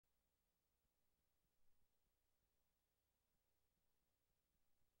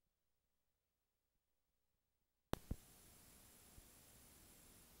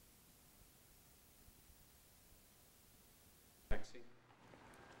Casey.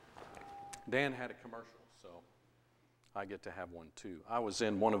 Dan had a commercial, so I get to have one too. I was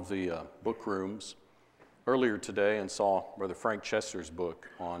in one of the book rooms earlier today and saw Brother Frank Chester's book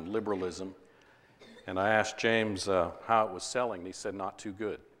on liberalism, and I asked James how it was selling, and he said not too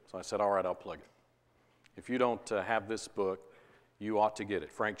good. So I said, all right, I'll plug it. If you don't have this book, you ought to get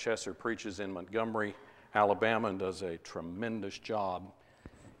it. Frank Chester preaches in Montgomery, Alabama, and does a tremendous job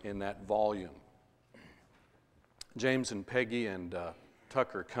in that volume. James and Peggy and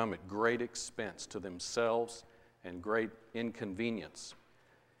Tucker come at great expense to themselves and great inconvenience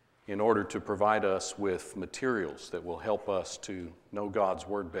in order to provide us with materials that will help us to know God's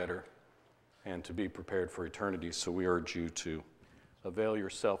Word better and to be prepared for eternity. So we urge you to avail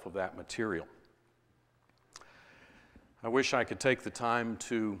yourself of that material. I wish I could take the time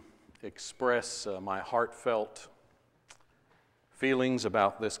to express my heartfelt feelings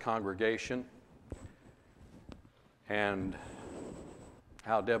about this congregation and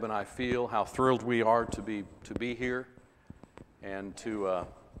how Deb and I feel, how thrilled we are to be here and to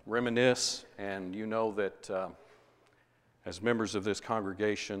reminisce. And you know that as members of this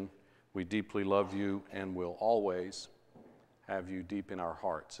congregation, we deeply love you and will always have you deep in our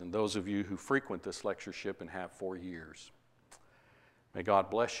hearts. And those of you who frequent this lectureship and have for years, may God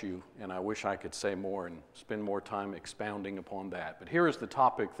bless you, and I wish I could say more and spend more time expounding upon that. But here is the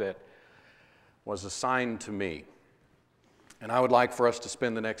topic that was assigned to me. And I would like for us to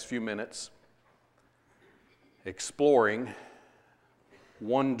spend the next few minutes exploring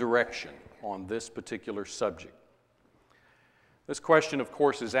one direction on this particular subject. This question, of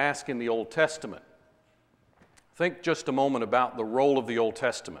course, is asked in the Old Testament. Think just a moment about the role of the Old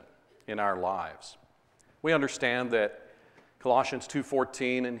Testament in our lives. We understand that Colossians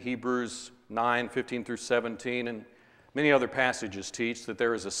 2:14 and Hebrews 9:15 through 17 and many other passages teach that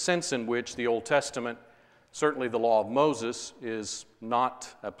there is a sense in which the Old Testament, certainly the law of Moses, is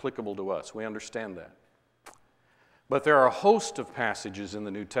not applicable to us. We understand that. But there are a host of passages in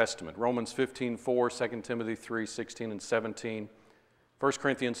the New Testament. Romans 15:4, 2 Timothy 3:16 and 17, 1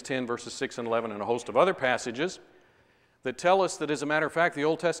 Corinthians 10, verses 6 and 11, and a host of other passages that tell us that, as a matter of fact, the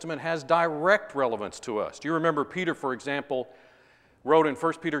Old Testament has direct relevance to us. Do you remember Peter, for example, wrote in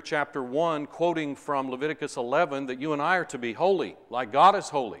 1 Peter chapter 1, quoting from Leviticus 11, that you and I are to be holy, like God is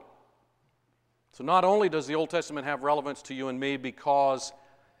holy. So not only does the Old Testament have relevance to you and me because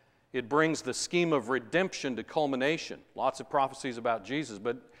it brings the scheme of redemption to culmination, lots of prophecies about Jesus,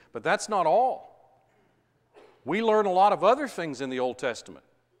 but that's not all. We learn a lot of other things in the Old Testament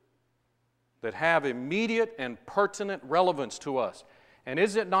that have immediate and pertinent relevance to us. And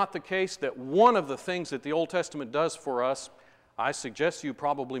is it not the case that one of the things that the Old Testament does for us, I suggest to you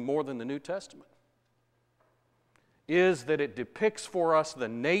probably more than the New Testament, is that it depicts for us the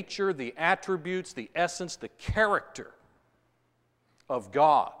nature, the attributes, the essence, the character of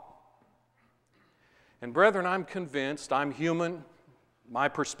God. And brethren, I'm convinced, I'm human, my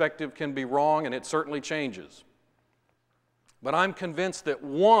perspective can be wrong, and it certainly changes. But I'm convinced that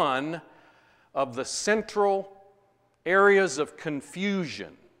one of the central areas of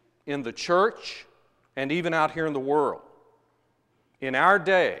confusion in the church and even out here in the world in our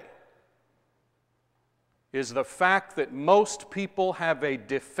day is the fact that most people have a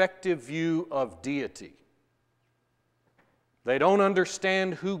defective view of deity. They don't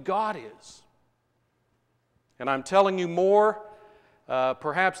understand who God is. And I'm telling you more,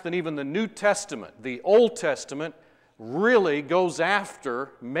 perhaps than even the New Testament, the Old Testament really goes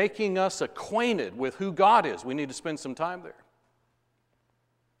after making us acquainted with who God is. We need to spend some time there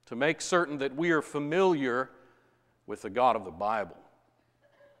to make certain that we are familiar with the God of the Bible,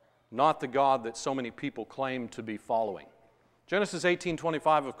 not the God that so many people claim to be following. Genesis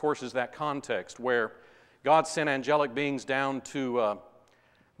 18:25, of course, is that context where God sent angelic beings down to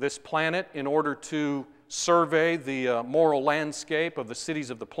this planet in order to survey the moral landscape of the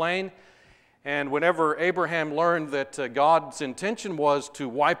cities of the plain. And whenever Abraham learned that God's intention was to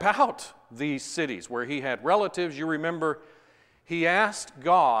wipe out these cities where he had relatives, you remember he asked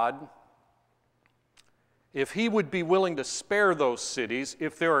God if he would be willing to spare those cities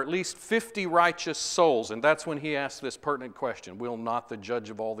if there are at least 50 righteous souls. And that's when he asked this pertinent question, will not the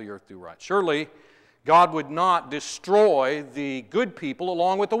judge of all the earth do right? Surely God would not destroy the good people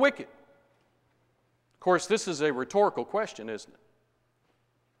along with the wicked. Of course, this is a rhetorical question, isn't it?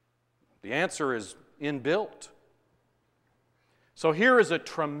 The answer is inbuilt. So here is a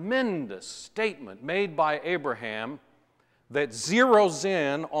tremendous statement made by Abraham that zeroes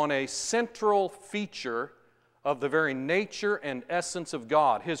in on a central feature of the very nature and essence of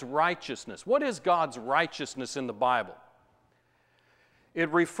God, His righteousness. What is God's righteousness in the Bible? It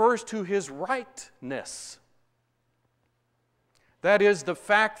refers to His rightness. That is the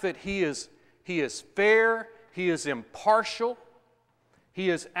fact that He is fair, He is impartial, He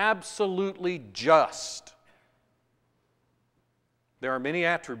is absolutely just. There are many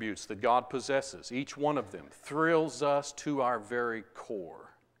attributes that God possesses. Each one of them thrills us to our very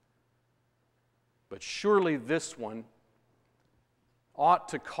core. But surely this one ought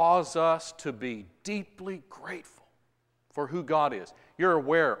to cause us to be deeply grateful for who God is. You're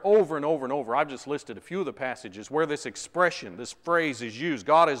aware over and over and over, I've just listed a few of the passages where this expression, this phrase is used.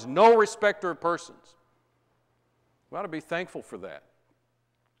 God is no respecter of persons. We ought to be thankful for that.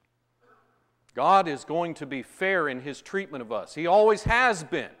 God is going to be fair in His treatment of us. He always has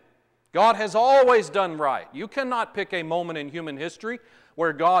been. God has always done right. You cannot pick a moment in human history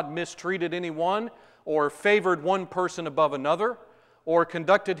where God mistreated anyone or favored one person above another or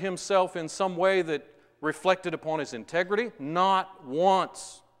conducted Himself in some way that reflected upon His integrity. Not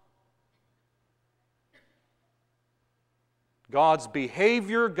once. God's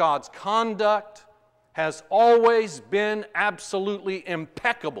behavior, God's conduct has always been absolutely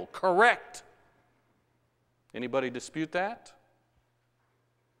impeccable, correct. Anybody dispute that?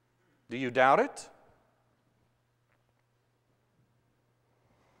 Do you doubt it?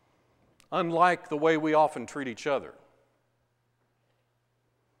 Unlike the way we often treat each other,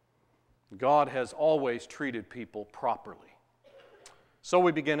 God has always treated people properly. So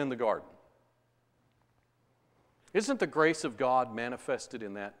we begin in the garden. Isn't the grace of God manifested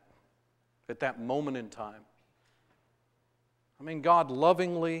in that, at that moment in time? I mean, God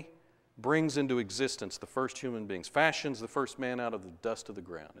lovingly brings into existence the first human beings, fashions the first man out of the dust of the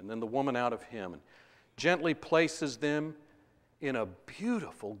ground, and then the woman out of him, and gently places them in a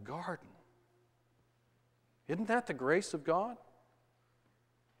beautiful garden. Isn't that the grace of God?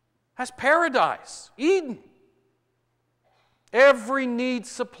 That's paradise, Eden. Every need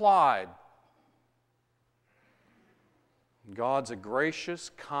supplied. God's a gracious,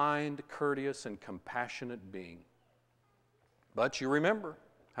 kind, courteous, and compassionate being. But you remember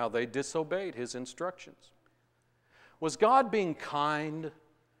how they disobeyed His instructions. Was God being kind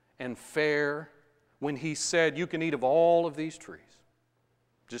and fair when He said, you can eat of all of these trees,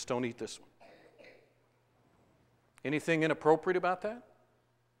 just don't eat this one? Anything inappropriate about that?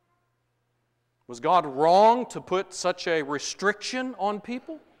 Was God wrong to put such a restriction on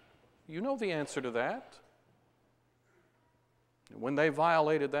people? You know the answer to that. When they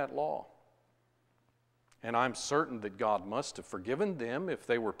violated that law. And I'm certain that God must have forgiven them if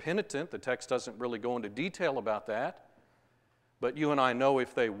they were penitent. The text doesn't really go into detail about that. But you and I know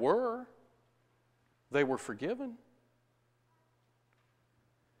if they were forgiven.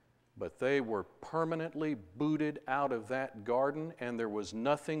 But they were permanently booted out of that garden, and there was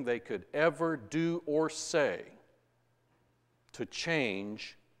nothing they could ever do or say to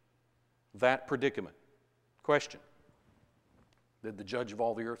change that predicament. Question: did the judge of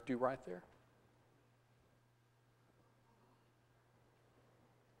all the earth do right there?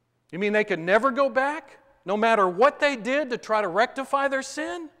 You mean they could never go back, no matter what they did to try to rectify their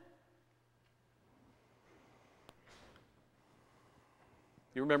sin?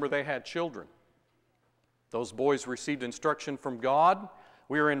 You remember they had children. Those boys received instruction from God.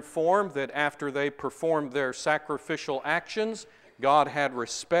 We are informed that after they performed their sacrificial actions, God had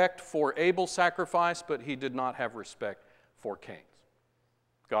respect for Abel's sacrifice, but He did not have respect for Cain's.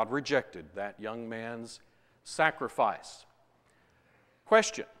 God rejected that young man's sacrifice.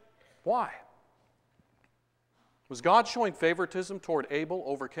 Question: why? Was God showing favoritism toward Abel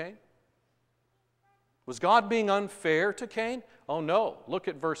over Cain? Was God being unfair to Cain? Oh no. Look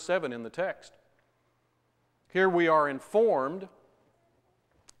at verse 7 in the text. Here we are informed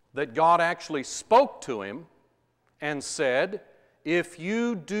that God actually spoke to him and said, if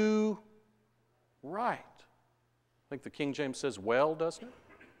you do right. I think the King James says well, doesn't it?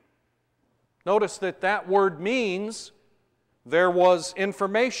 Notice that that word means there was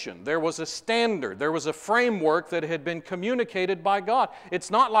information, there was a standard, there was a framework that had been communicated by God.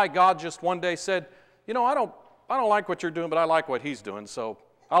 It's not like God just one day said, you know, I don't like what you're doing, but I like what He's doing, so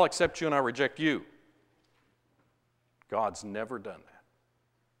I'll accept you and I reject you. God's never done that.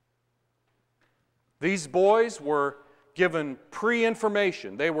 These boys were given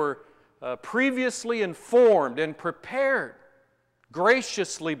pre-information. They were previously informed and prepared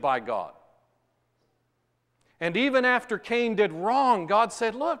graciously by God. And even after Cain did wrong, God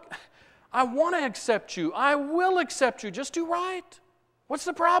said, look, I want to accept you. I will accept you. Just do right. What's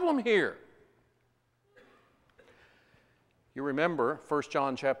the problem here? You remember 1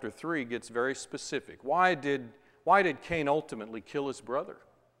 John chapter 3 gets very specific. Why did Cain ultimately kill his brother?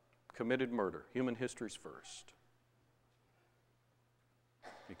 Committed murder. Human history's first.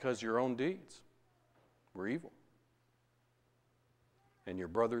 Because your own deeds were evil. and your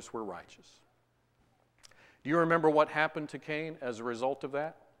brothers were righteous. Do you remember what happened to Cain as a result of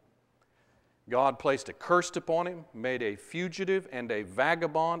that? God placed a curse upon him, made a fugitive and a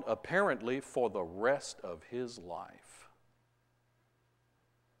vagabond, apparently for the rest of his life.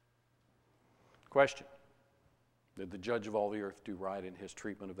 Question: did the judge of all the earth do right in his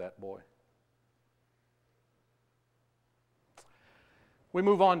treatment of that boy? We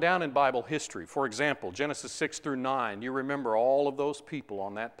move on down in Bible history. For example, Genesis 6 through 9. You remember all of those people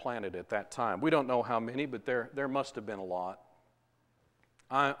on that planet at that time. We don't know how many, but there must have been a lot.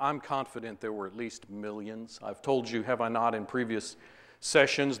 I'm confident there were at least millions. I've told you, have I not, in previous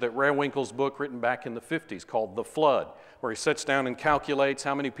sessions, that Ray Winkle's book written back in the 50s called The Flood, where he sits down and calculates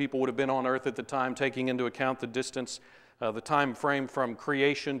how many people would have been on earth at the time, taking into account the distance, the time frame from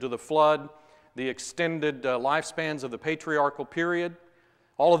creation to the flood, the extended lifespans of the patriarchal period,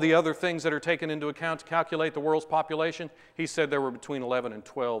 all of the other things that are taken into account to calculate the world's population. He said there were between 11 and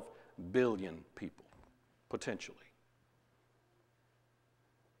 12 billion people, potentially.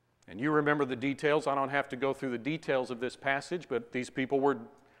 And you remember the details. I don't have to go through the details of this passage, but these people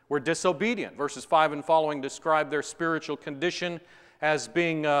were disobedient. Verses 5 and following describe their spiritual condition as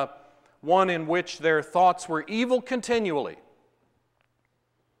being one in which their thoughts were evil continually.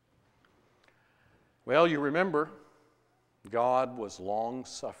 Well, you remember, God was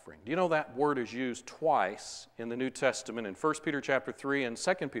long-suffering. Do you know that word is used twice in the New Testament, in 1 Peter chapter 3 and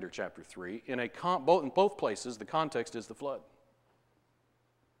 2 Peter chapter 3? In both places, the context is the flood.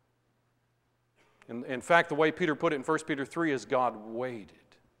 In fact, the way Peter put it in 1 Peter 3 is God waited.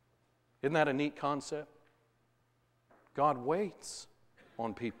 Isn't that a neat concept? God waits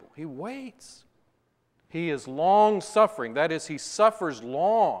on people. He waits. He is long-suffering. That is, He suffers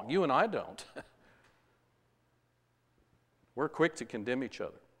long. You and I don't. We're quick to condemn each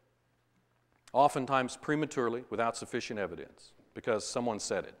other, oftentimes prematurely, without sufficient evidence, because someone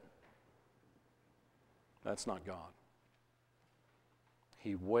said it. That's not God.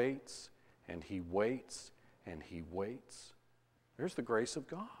 He waits, and He waits, and He waits. There's the grace of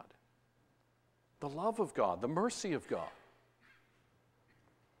God, the love of God, the mercy of God.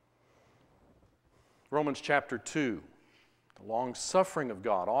 Romans chapter 2, the long-suffering of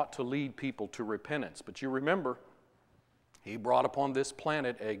God ought to lead people to repentance. But you remember, He brought upon this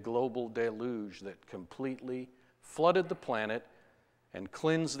planet a global deluge that completely flooded the planet and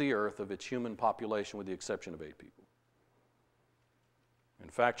cleansed the earth of its human population with the exception of 8 people. In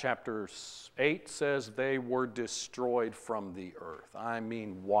fact, chapter 8 says they were destroyed from the earth. I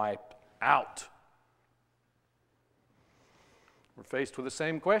mean wiped out. We're faced with the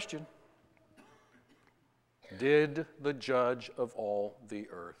same question. Did the judge of all the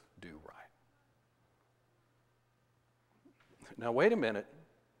earth do right? Now, wait a minute.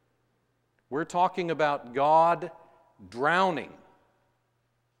 We're talking about God drowning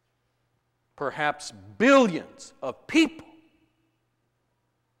perhaps billions of people.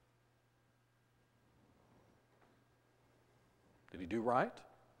 Did He do right?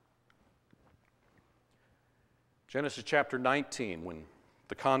 Genesis chapter 19, when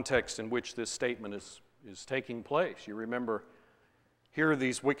the context in which this statement is taking place. You remember, here are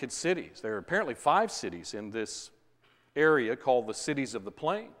these wicked cities. There are apparently 5 cities in this area called the cities of the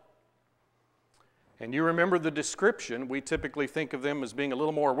plain. And you remember the description. We typically think of them as being a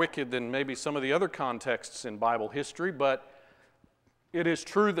little more wicked than maybe some of the other contexts in Bible history, but it is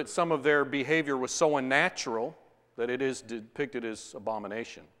true that some of their behavior was so unnatural that it is depicted as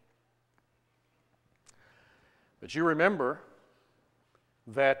abomination. But you remember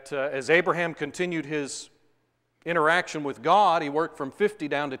that as Abraham continued his interaction with God, he worked from 50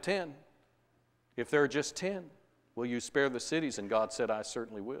 down to 10. If there are just 10, will you spare the cities? And God said, I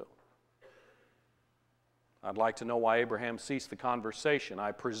certainly will. I'd like to know why Abraham ceased the conversation.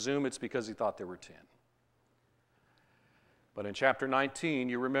 I presume it's because he thought there were 10. But in chapter 19,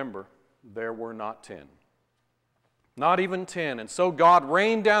 you remember, there were not 10. Not even 10. And so God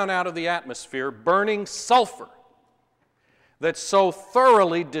rained down out of the atmosphere burning sulfur that so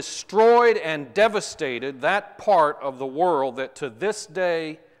thoroughly destroyed and devastated that part of the world that to this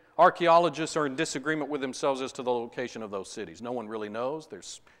day archaeologists are in disagreement with themselves as to the location of those cities. No one really knows.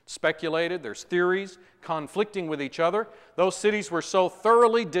 There's speculated, there's theories conflicting with each other. Those cities were so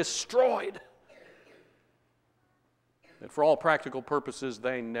thoroughly destroyed that for all practical purposes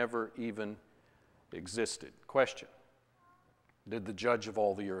they never even existed. Question: did the judge of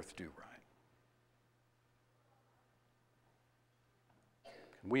all the earth do right?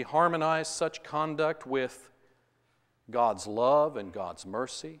 Can we harmonize such conduct with God's love and God's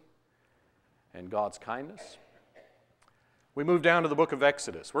mercy and God's kindness? We move down to the book of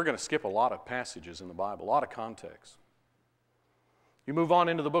Exodus. We're going to skip a lot of passages in the Bible, a lot of context. You move on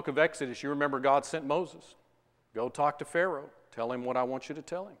into the book of Exodus, you remember God sent Moses. Go talk to Pharaoh. Tell him what I want you to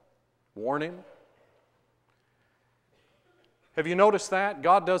tell him. Warn him. Have you noticed that?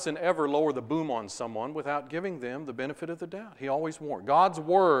 God doesn't ever lower the boom on someone without giving them the benefit of the doubt. He always warns. God's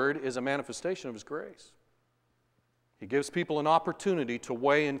word is a manifestation of His grace. He gives people an opportunity to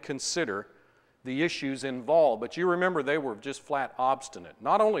weigh and consider the issues involved. But you remember they were just flat obstinate.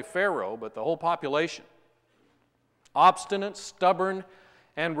 Not only Pharaoh, but the whole population. Obstinate, stubborn,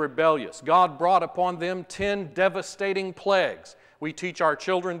 and rebellious. God brought upon them 10 devastating plagues. We teach our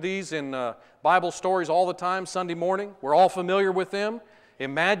children these in Bible stories all the time, Sunday morning. We're all familiar with them.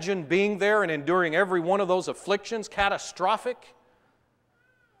 Imagine being there and enduring every one of those afflictions, catastrophic.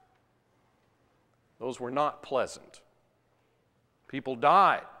 Those were not pleasant. People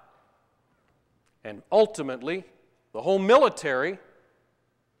died. And ultimately, the whole military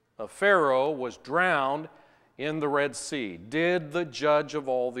of Pharaoh was drowned in the Red Sea. Did the judge of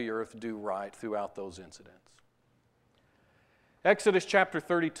all the earth do right throughout those incidents? Exodus chapter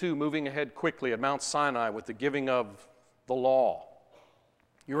 32, moving ahead quickly at Mount Sinai with the giving of the law.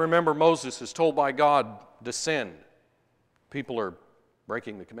 You remember Moses is told by God, descend. People are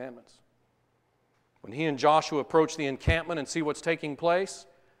breaking the commandments. When he and Joshua approach the encampment and see what's taking place,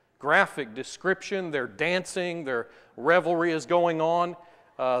 graphic description, they're dancing, their revelry is going on.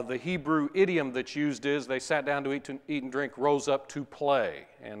 The Hebrew idiom that's used is they sat down to eat and drink, rose up to play.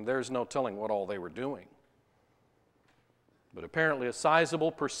 And there's no telling what all they were doing. But apparently a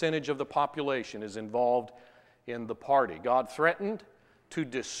sizable percentage of the population is involved in the party. God threatened to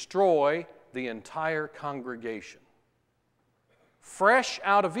destroy the entire congregation. Fresh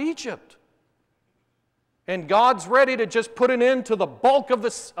out of Egypt. And God's ready to just put an end to the bulk of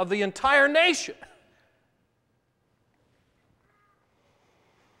the entire nation.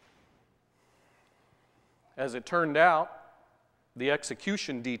 As it turned out, the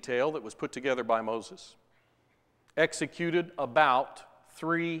execution detail that was put together by Moses executed about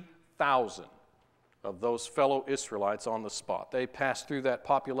 3,000 of those fellow Israelites on the spot. They passed through that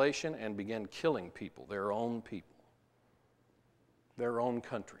population and began killing people, their own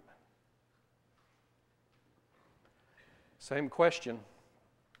countrymen. Same question.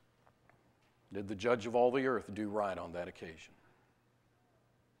 Did the judge of all the earth do right on that occasion?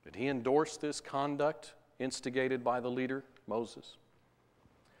 Did he endorse this conduct instigated by the leader, Moses?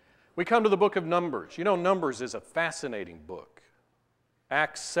 We come to the book of Numbers. You know, Numbers is a fascinating book.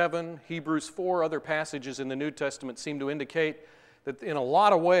 Acts 7, Hebrews 4, other passages in the New Testament seem to indicate that in a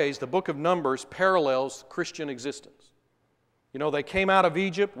lot of ways the book of Numbers parallels Christian existence. You know, they came out of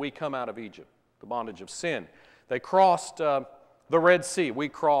Egypt, we come out of Egypt, the bondage of sin. They crossed the Red Sea, we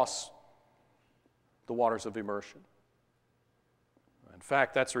cross the waters of immersion. In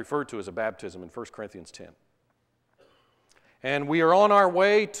fact, that's referred to as a baptism in 1 Corinthians 10. And we are on our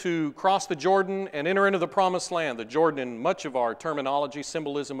way to cross the Jordan and enter into the Promised Land. The Jordan, in much of our terminology,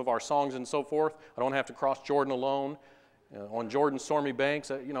 symbolism of our songs and so forth, I don't have to cross Jordan alone. On Jordan's stormy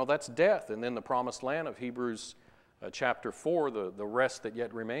banks, that's death. And then the Promised Land of Hebrews chapter 4, the rest that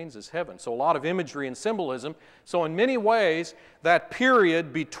yet remains is heaven. So a lot of imagery and symbolism. So in many ways, that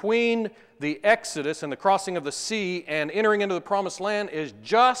period between the Exodus and the crossing of the sea and entering into the Promised Land is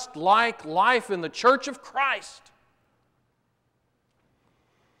just like life in the Church of Christ.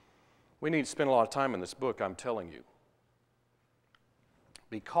 We need to spend a lot of time in this book, I'm telling you,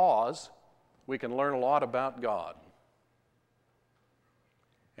 because we can learn a lot about God,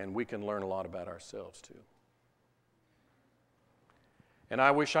 and we can learn a lot about ourselves too. And I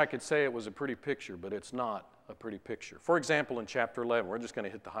wish I could say it was a pretty picture, but it's not a pretty picture. For example, in chapter 11, we're just going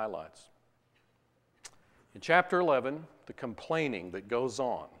to hit the highlights. In chapter 11, the complaining that goes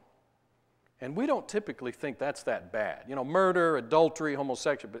on. And we don't typically think that's that bad. You know, murder, adultery,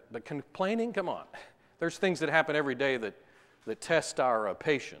 homosexuality, but complaining, come on. There's things that happen every day that test our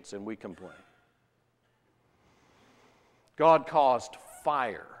patience, and we complain. God caused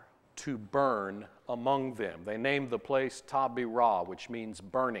fire to burn among them. They named the place Tabirah, which means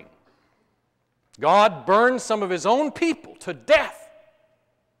burning. God burned some of His own people to death.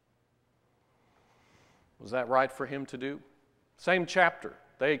 Was that right for Him to do? Same chapter.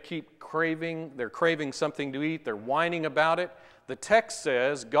 They keep craving, they're craving something to eat, they're whining about it. The text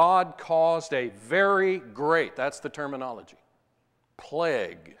says God caused a very great, that's the terminology,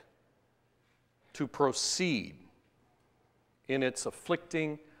 plague to proceed in its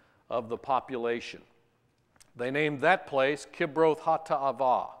afflicting of the population. They named that place Kibroth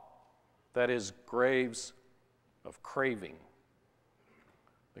Hattaavah, that is graves of craving,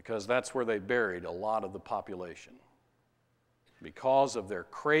 because that's where they buried a lot of the population. because of their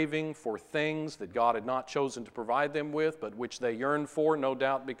craving for things that God had not chosen to provide them with, but which they yearned for, no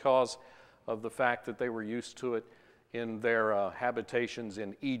doubt because of the fact that they were used to it in their habitations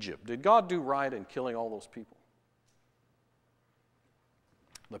in Egypt. Did God do right in killing all those people?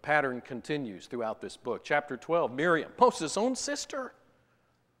 The pattern continues throughout this book. Chapter 12, Miriam, Moses' own sister,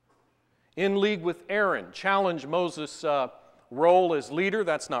 in league with Aaron, challenged Moses' role as leader.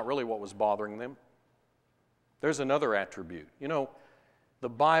 That's not really what was bothering them. There's another attribute. You know, the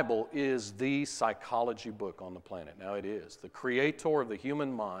Bible is the psychology book on the planet. Now it is. The creator of the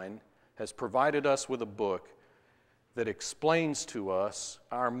human mind has provided us with a book that explains to us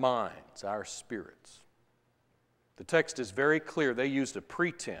our minds, our spirits. The text is very clear. They used a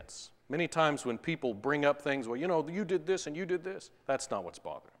pretense. Many times when people bring up things, well, you know, you did this and you did this, that's not what's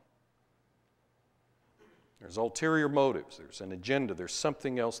bothering them. There's ulterior motives. There's an agenda. There's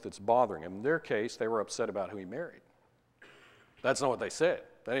something else that's bothering them. In their case, they were upset about who he married. That's not what they said.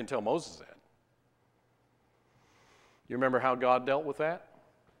 They didn't tell Moses that. You remember how God dealt with that?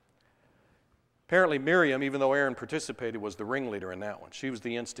 Apparently Miriam, even though Aaron participated, was the ringleader in that one. She was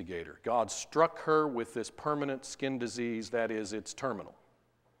the instigator. God struck her with this permanent skin disease, that is, it's terminal.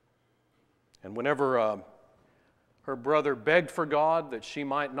 And whenever her brother begged for God that she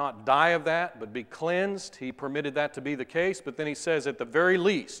might not die of that, but be cleansed, he permitted that to be the case, but then he says at the very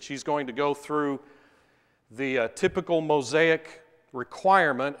least she's going to go through the typical Mosaic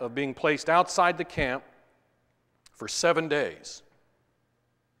requirement of being placed outside the camp for 7 days.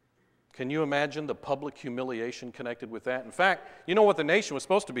 Can you imagine the public humiliation connected with that? In fact, you know what the nation was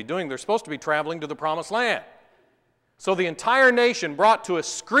supposed to be doing? They're supposed to be traveling to the Promised Land. So the entire nation brought to a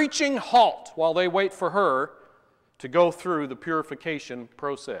screeching halt while they wait for her to go through the purification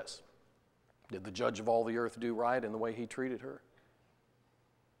process. Did the judge of all the earth do right in the way he treated her?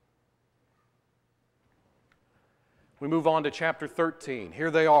 We move on to chapter 13. Here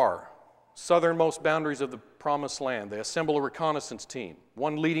they are, southernmost boundaries of the Promised Land. They assemble a reconnaissance team,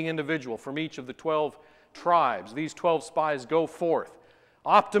 one leading individual from each of the 12 tribes. These 12 spies go forth.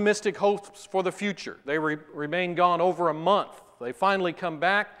 Optimistic hopes for the future. They remain gone over a month. They finally come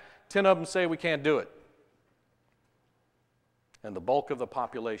back. 10 of them say, we can't do it. And the bulk of the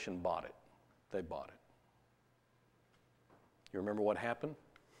population bought it. They bought it. You remember what happened?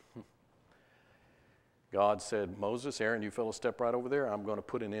 God said, Moses, Aaron, you fellows step right over there. I'm going to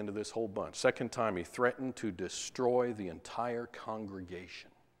put an end to this whole bunch. Second time, he threatened to destroy the entire congregation.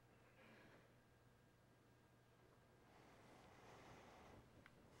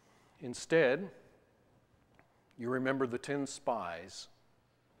 Instead, you remember the 10 spies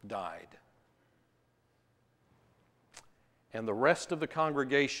died. And the rest of the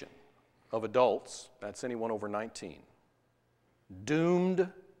congregation of adults, that's anyone over 19, doomed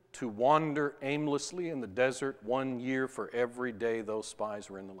to wander aimlessly in the desert 1 year for every day those spies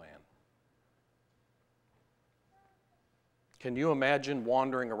were in the land. Can you imagine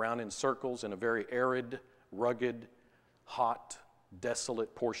wandering around in circles in a very arid, rugged, hot,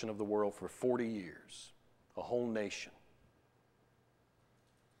 desolate portion of the world for 40 years? A whole nation.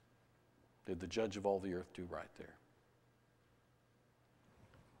 Did the judge of all the earth do right there?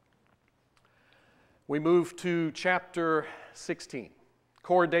 We move to chapter 16.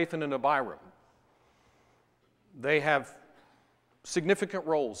 Korah, Dathan, and Abiram. They have significant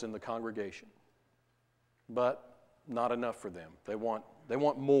roles in the congregation, but not enough for them. They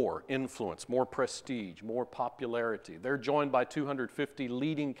want more influence, more prestige, more popularity. They're joined by 250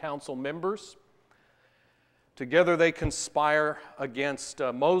 leading council members. Together they conspire against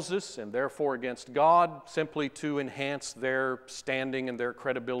Moses and therefore against God, simply to enhance their standing and their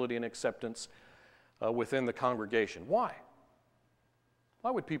credibility and acceptance within the congregation. Why? Why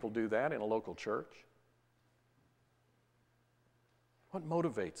would people do that in a local church? What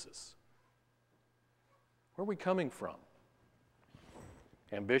motivates us? Where are we coming from?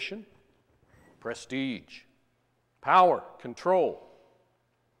 Ambition, prestige, power, control.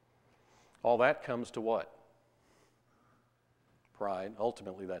 All that comes to what? Pride.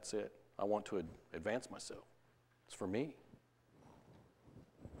 Ultimately, that's it. I want to advance myself. It's for me.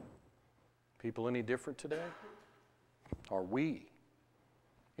 People any different today? Are we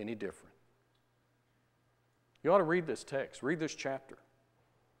any different? You ought to read this text. Read this chapter.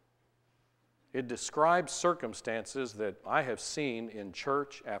 It describes circumstances that I have seen in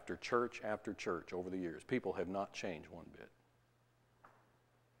church after church after church over the years. People have not changed one bit.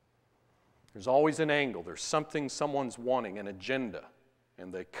 There's always an angle. There's something someone's wanting, an agenda,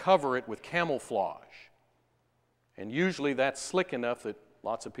 and they cover it with camouflage. And usually that's slick enough that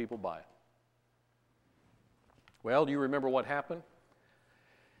lots of people buy it. Well, do you remember what happened?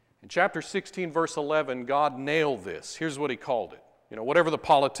 In chapter 16, verse 11, God nailed this. Here's what he called it. Whatever the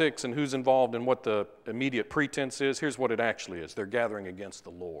politics and who's involved and what the immediate pretense is, here's what it actually is. They're gathering against the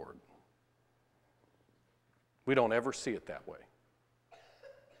Lord. We don't ever see it that way,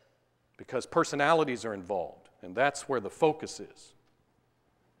 because personalities are involved, and that's where the focus is.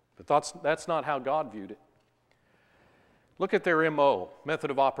 But that's not how God viewed it. Look at their MO, method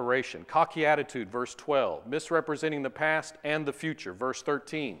of operation. Cocky attitude, verse 12. Misrepresenting the past and the future, verse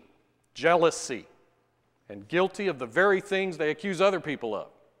 13. Jealousy, and guilty of the very things they accuse other people of.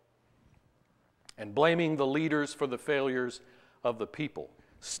 And blaming the leaders for the failures of the people.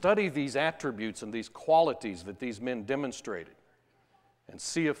 Study these attributes and these qualities that these men demonstrated, and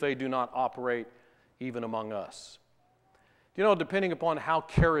see if they do not operate even among us. Depending upon how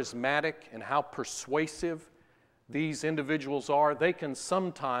charismatic and how persuasive these individuals are, they can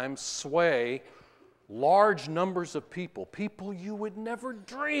sometimes sway large numbers of people you would never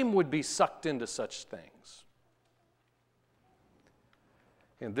dream would be sucked into such things.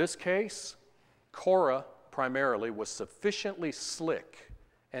 In this case, Korah primarily was sufficiently slick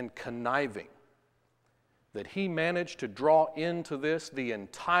and conniving that he managed to draw into this the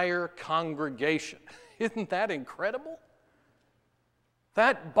entire congregation. Isn't that incredible?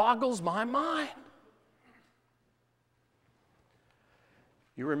 That boggles my mind.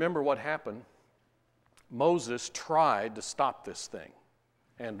 You remember what happened? Moses tried to stop this thing.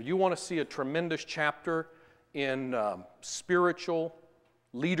 And you want to see a tremendous chapter in spiritual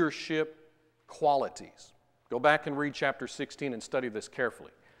leadership qualities. Go back and read chapter 16 and study this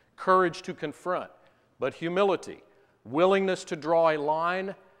carefully. Courage to confront, but humility, willingness to draw a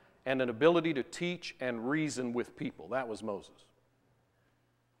line, and an ability to teach and reason with people. That was Moses.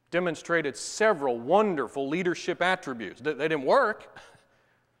 Demonstrated several wonderful leadership attributes. They didn't work.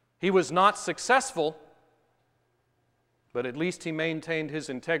 He was not successful, but at least he maintained his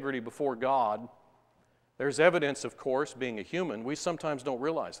integrity before God. There's evidence, of course, being a human. We sometimes don't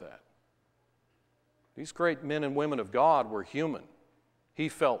realize that. These great men and women of God were human. He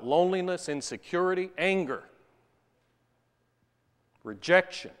felt loneliness, insecurity, anger,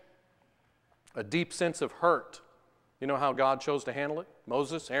 rejection, a deep sense of hurt. You know how God chose to handle it?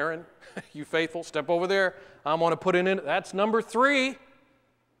 Moses, Aaron, you faithful, step over there. I want to put it in. That's number 3.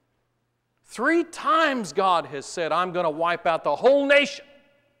 3 times God has said, I'm going to wipe out the whole nation.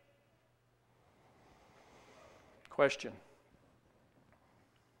 Question.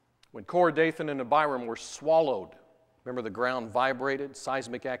 When Korah, Dathan, and Abiram were swallowed, remember the ground vibrated,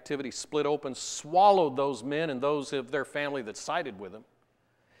 seismic activity split open, swallowed those men and those of their family that sided with them,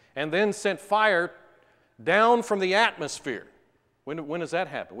 and then sent fire down from the atmosphere. When does that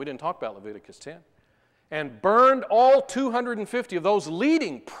happen? We didn't talk about Leviticus 10. And burned all 250 of those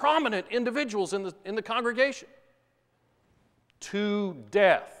leading, prominent individuals in the congregation to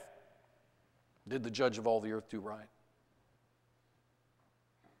death. Did the judge of all the earth do right?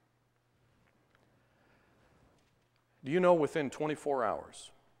 Do you know within 24 hours,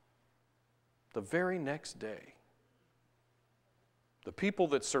 the very next day, the people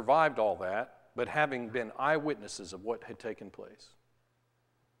that survived all that, but having been eyewitnesses of what had taken place,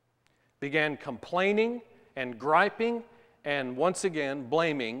 began complaining and griping and once again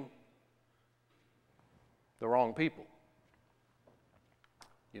blaming the wrong people.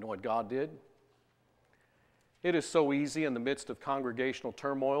 You know what God did? It is so easy in the midst of congregational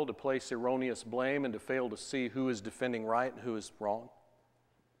turmoil to place erroneous blame and to fail to see who is defending right and who is wrong.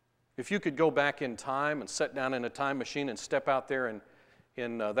 If you could go back in time and sit down in a time machine and step out there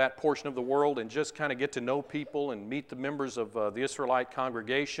in that portion of the world and just kind of get to know people and meet the members of the Israelite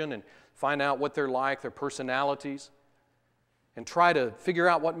congregation and find out what they're like, their personalities, and try to figure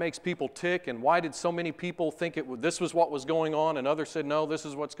out what makes people tick and why did so many people think this was what was going on and others said, no, this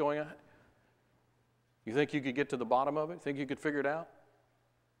is what's going on. You think you could get to the bottom of it? Think you could figure it out?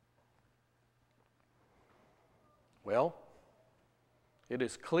 Well, it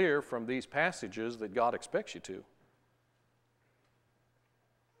is clear from these passages that God expects you to.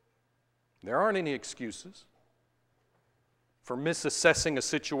 There aren't any excuses for misassessing a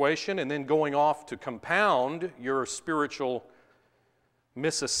situation and then going off to compound your spiritual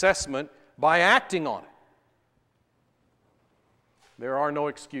misassessment by acting on it. There are no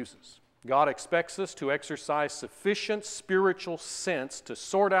excuses. God expects us to exercise sufficient spiritual sense to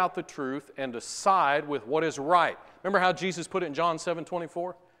sort out the truth and to side with what is right. Remember how Jesus put it in John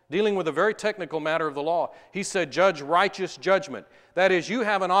 7:24? Dealing with a very technical matter of the law. He said, judge righteous judgment. That is, you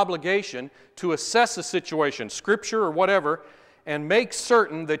have an obligation to assess a situation, Scripture or whatever, and make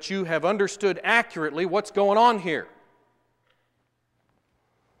certain that you have understood accurately what's going on here.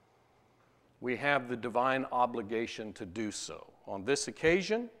 We have the divine obligation to do so. On this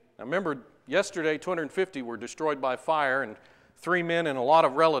occasion, Now remember, yesterday 250 were destroyed by fire, and 3 men and a lot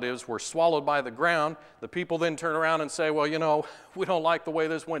of relatives were swallowed by the ground. The people then turn around and say, well, you know, we don't like the way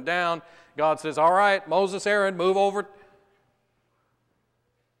this went down. God says, all right, Moses, Aaron, move over.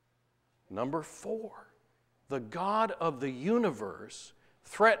 Number 4, the God of the universe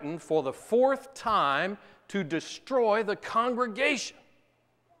threatened for the 4th time to destroy the congregation.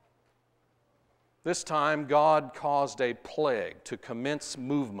 This time, God caused a plague to commence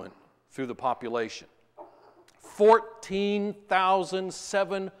movement through the population.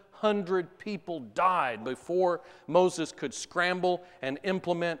 14,700 people died before Moses could scramble and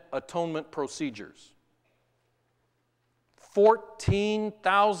implement atonement procedures.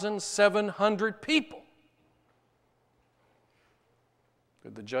 14,700 people.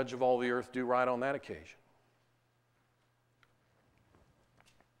 Did the judge of all the earth do right on that occasion?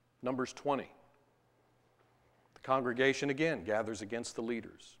 Numbers 20. The congregation again gathers against the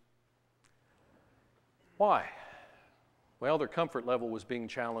leaders. Why? Well, their comfort level was being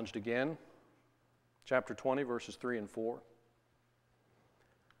challenged again. Chapter 20, verses 3 and 4.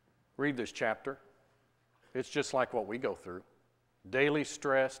 Read this chapter. It's just like what we go through. Daily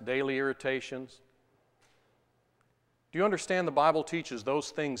stress, daily irritations. Do you understand the Bible teaches those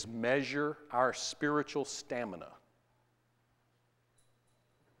things measure our spiritual stamina?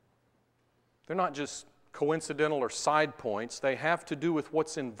 They're not just coincidental or side points. They have to do with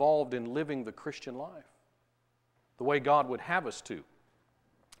what's involved in living the Christian life, the way God would have us to.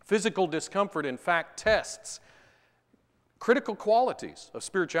 Physical discomfort, in fact, tests critical qualities of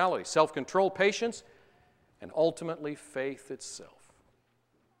spirituality: self-control, patience, and ultimately faith itself.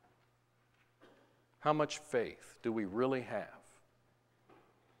 How much faith do we really have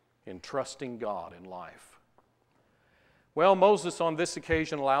in trusting God in life? Well, Moses on this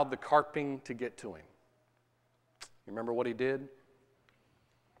occasion allowed the carping to get to him. You remember what he did?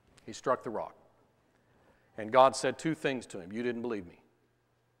 He struck the rock. And God said 2 things to him. You didn't believe me,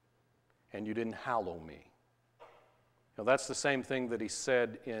 and you didn't hallow me. Now, that's the same thing that he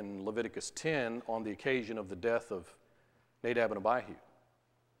said in Leviticus 10 on the occasion of the death of Nadab and Abihu.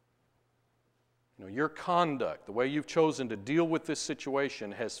 You know, your conduct, the way you've chosen to deal with this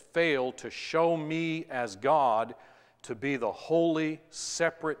situation, has failed to show me as God to be the holy,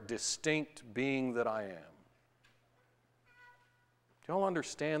 separate, distinct being that I am. Do you all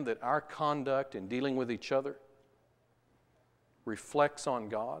understand that our conduct in dealing with each other reflects on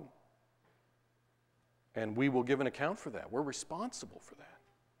God? And we will give an account for that. We're responsible for that.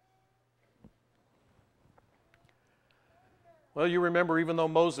 Well, you remember, even though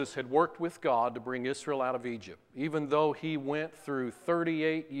Moses had worked with God to bring Israel out of Egypt, even though he went through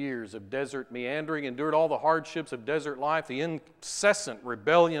 38 years of desert meandering, endured all the hardships of desert life, the incessant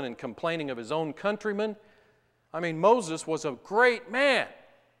rebellion and complaining of his own countrymen, Moses was a great man.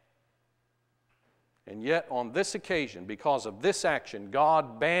 And yet, on this occasion, because of this action,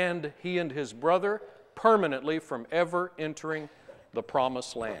 God banned he and his brother permanently from ever entering the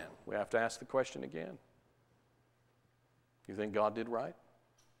promised land. We have to ask the question again. You think God did right?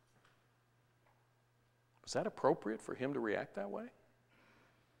 Was that appropriate for him to react that way?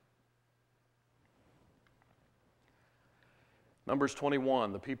 Numbers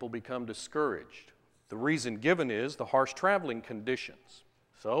 21, the people become discouraged. The reason given is the harsh traveling conditions.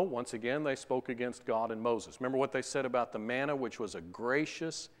 So, once again, they spoke against God and Moses. Remember what they said about the manna, which was a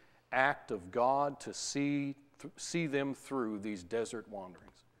gracious act of God to see them through these desert wanderings.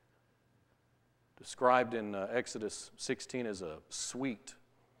 Described in Exodus 16 as a sweet,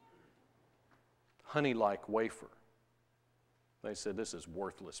 honey-like wafer. They said, this is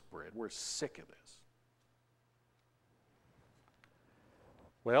worthless bread. We're sick of this.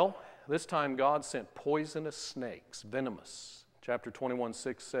 Well, this time God sent poisonous snakes, venomous. Chapter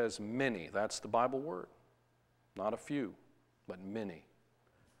 21:6 says, many, that's the Bible word, not a few, but many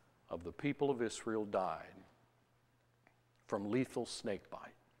of the people of Israel died from lethal snake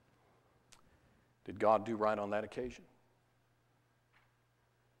bite. Did God do right on that occasion?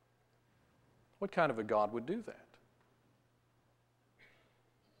 What kind of a God would do that?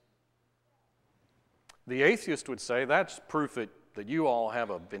 The atheist would say that's proof that you all have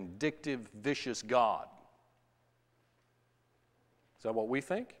a vindictive, vicious God. Is that what we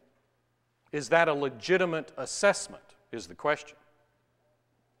think? Is that a legitimate assessment, is the question.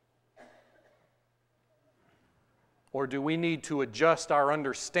 Or do we need to adjust our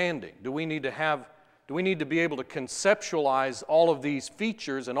understanding? Do we need to be able to conceptualize all of these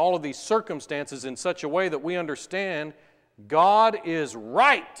features and all of these circumstances in such a way that we understand God is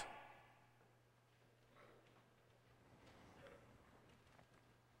right?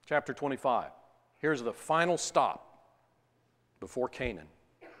 Chapter 25. Here's the final stop before Canaan.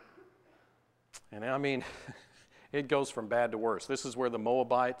 And I mean, it goes from bad to worse. This is where the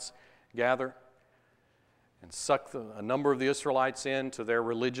Moabites gather and suck a number of the Israelites into their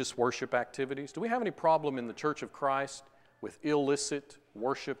religious worship activities. Do we have any problem in the Church of Christ with illicit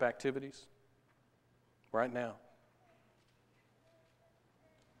worship activities right now?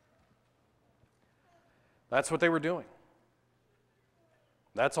 That's what they were doing.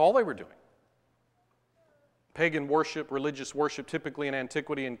 That's all they were doing. Pagan worship, religious worship, typically in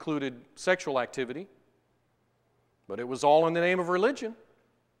antiquity included sexual activity, but it was all in the name of religion.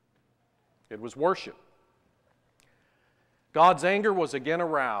 It was worship. God's anger was again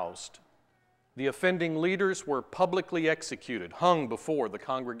aroused. The offending leaders were publicly executed, hung before the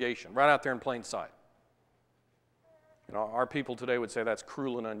congregation, right out there in plain sight. You know, our people today would say that's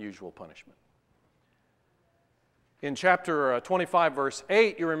cruel and unusual punishment. In chapter 25, verse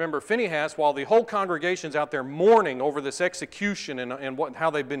 8, you remember Phinehas, while the whole congregation's out there mourning over this execution and how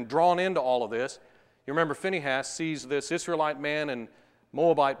they've been drawn into all of this, you remember Phinehas sees this Israelite man and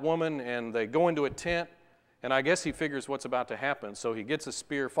Moabite woman, and they go into a tent, and I guess he figures what's about to happen. So he gets a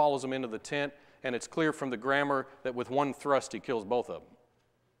spear, follows them into the tent, and it's clear from the grammar that with one thrust he kills both of them.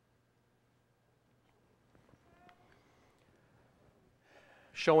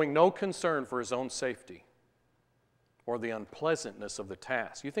 Showing no concern for his own safety or the unpleasantness of the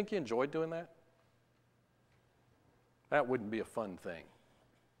task. You think he enjoyed doing that? That wouldn't be a fun thing.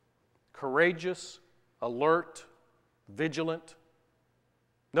 Courageous, alert, vigilant.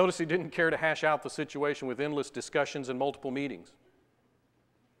 Notice he didn't care to hash out the situation with endless discussions and multiple meetings.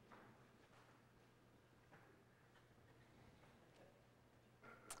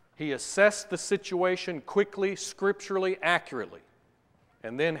 He assessed the situation quickly, scripturally, accurately,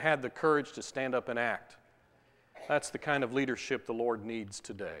 and then had the courage to stand up and act. That's the kind of leadership the Lord needs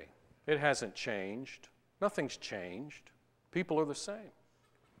today. It hasn't changed. Nothing's changed. People are the same.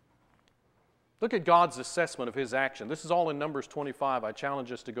 Look at God's assessment of his action. This is all in Numbers 25. I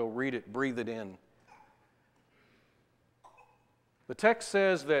challenge us to go read it, breathe it in. The text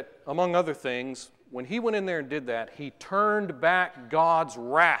says that, among other things, when he went in there and did that, he turned back God's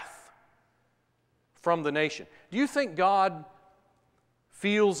wrath from the nation. Do you think God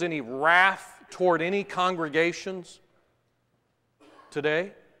feels any wrath toward any congregations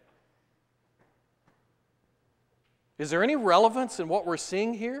today? Is there any relevance in what we're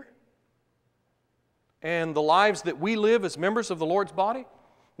seeing here and the lives that we live as members of the Lord's body?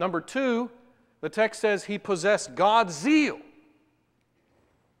 Number two, the text says he possessed God's zeal.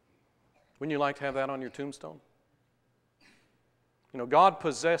 Wouldn't you like to have that on your tombstone? You know, God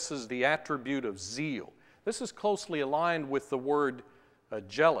possesses the attribute of zeal. This is closely aligned with the word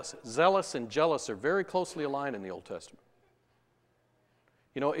jealous. Zealous and jealous are very closely aligned in the Old Testament.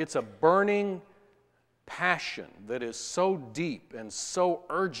 You know, it's a burning passion that is so deep and so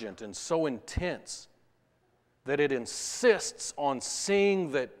urgent and so intense that it insists on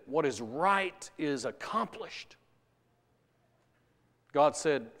seeing that what is right is accomplished. God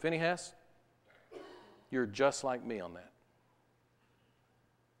said, Phinehas, you're just like me on that.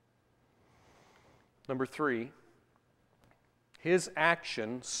 Number three, his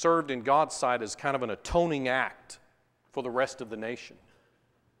action served in God's sight as kind of an atoning act for the rest of the nation.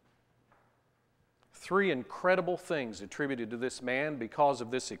 Three incredible things attributed to this man because of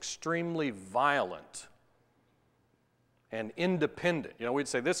this extremely violent and independent. You know, we'd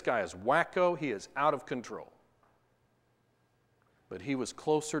say this guy is wacko, he is out of control. But he was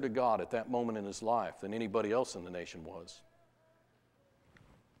closer to God at that moment in his life than anybody else in the nation was.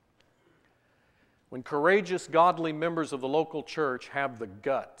 When courageous, godly members of the local church have the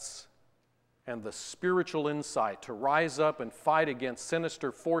guts and the spiritual insight to rise up and fight against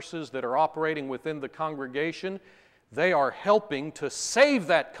sinister forces that are operating within the congregation, they are helping to save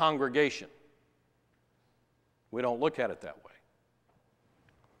that congregation. We don't look at it that way.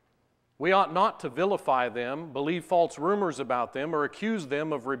 We ought not to vilify them, believe false rumors about them, or accuse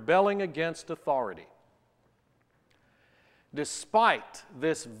them of rebelling against authority. Despite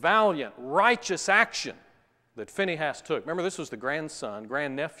this valiant, righteous action that Phinehas took, remember this was the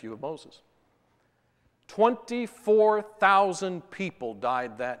grandnephew of Moses. 24,000 people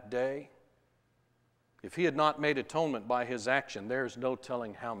died that day. If he had not made atonement by his action, there's no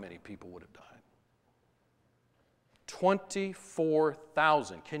telling how many people would have died.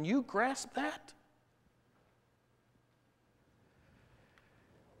 24,000. Can you grasp that?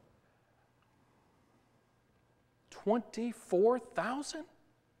 $24,000? Let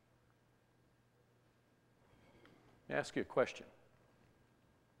me ask you a question.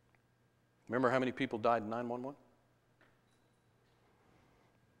 Remember how many people died in 9/11?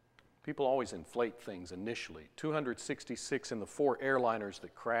 People always inflate things initially. 266 in the 4 airliners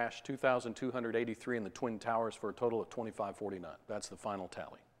that crashed, 2,283 in the Twin Towers for a total of 2,549. That's the final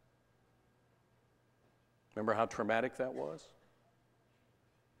tally. Remember how traumatic that was?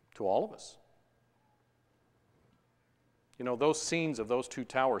 To all of us. You know, those scenes of those 2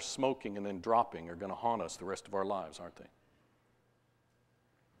 towers smoking and then dropping are going to haunt us the rest of our lives, aren't they?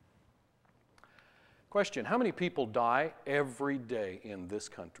 Question, how many people die every day in this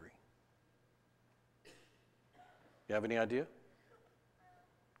country? You have any idea?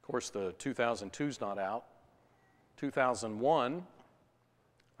 Of course, the 2002's not out. 2001,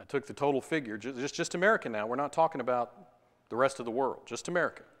 I took the total figure, just America now. We're not talking about the rest of the world, just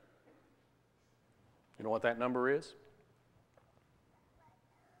America. You know what that number is?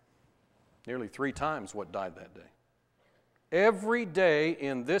 Nearly 3 times what died that day. Every day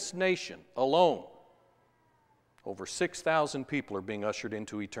in this nation alone, over 6,000 people are being ushered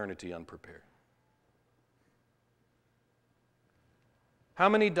into eternity unprepared. How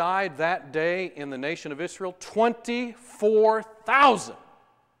many died that day in the nation of Israel? 24,000.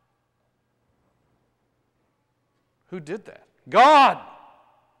 Who did that? God!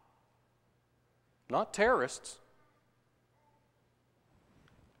 Not terrorists.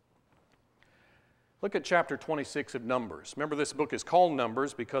 Look at chapter 26 of Numbers. Remember, this book is called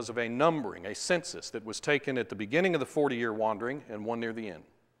Numbers because of a numbering, a census that was taken at the beginning of the 40-year wandering and one near the end.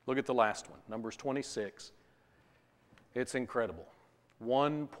 Look at the last one, Numbers 26. It's incredible.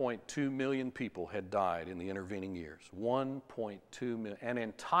 1.2 million people had died in the intervening years. 1.2 million. An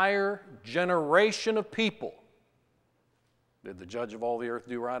entire generation of people. Did the judge of all the earth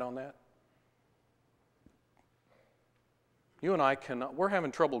do right on that? You and I cannot, we're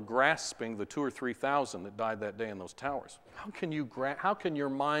having trouble grasping the 2,000 or 3,000 that died that day in those towers. How can your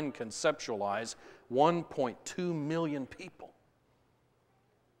mind conceptualize 1.2 million people?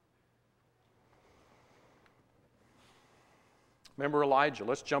 Remember Elijah?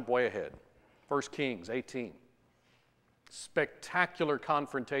 Let's jump way ahead. 1 Kings 18. Spectacular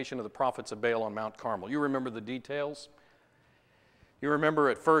confrontation of the prophets of Baal on Mount Carmel. You remember the details? You remember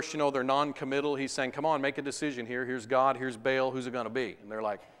at first, they're non-committal. He's saying, come on, make a decision here. Here's God, here's Baal, who's it going to be? And they're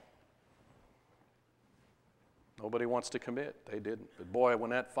like, nobody wants to commit. They didn't. But boy, when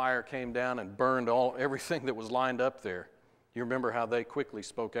that fire came down and burned everything that was lined up there, you remember how they quickly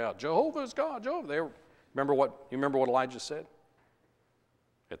spoke out, Jehovah's God, Jehovah. You remember what Elijah said?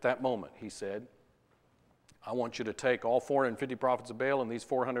 At that moment, he said, I want you to take all 450 prophets of Baal and these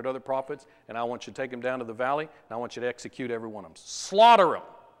 400 other prophets, and I want you to take them down to the valley, and I want you to execute every one of them. Slaughter them.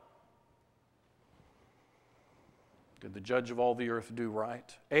 Did the judge of all the earth do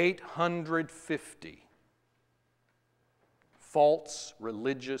right? 850 false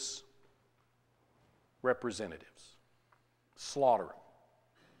religious representatives. Slaughter them.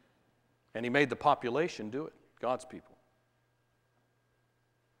 And he made the population do it, God's people.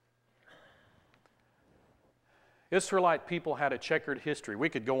 Israelite people had a checkered history. We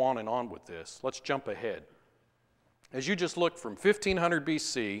could go on and on with this. Let's jump ahead. As you just look from 1500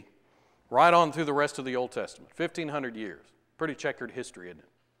 BC right on through the rest of the Old Testament, 1500 years. Pretty checkered history, isn't it?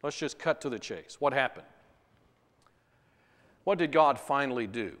 Let's just cut to the chase. What happened? What did God finally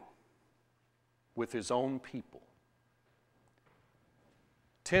do with his own people?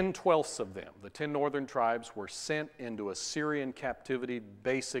 10/12 of them, the 10 northern tribes, were sent into Assyrian captivity,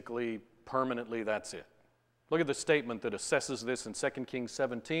 basically permanently. That's it. Look at the statement that assesses this in 2 Kings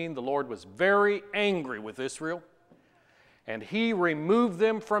 17. The Lord was very angry with Israel, and he removed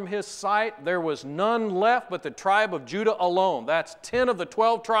them from his sight. There was none left but the tribe of Judah alone. That's 10 of the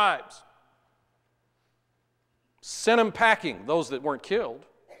 12 tribes. Sent them packing, those that weren't killed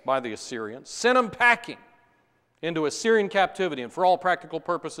by the Assyrians, sent them packing into Assyrian captivity. And for all practical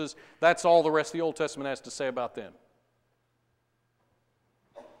purposes, that's all the rest of the Old Testament has to say about them.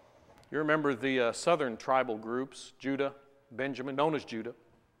 You remember the southern tribal groups, Judah, Benjamin, known as Judah,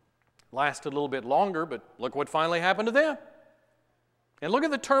 lasted a little bit longer, but look what finally happened to them. And look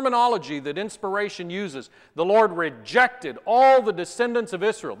at the terminology that inspiration uses. The Lord rejected all the descendants of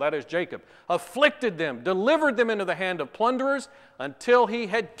Israel, that is Jacob, afflicted them, delivered them into the hand of plunderers until he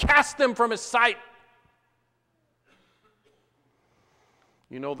had cast them from his sight.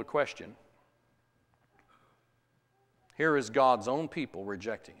 You know the question. Here is God's own people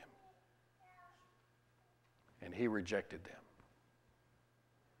rejecting him. And he rejected them.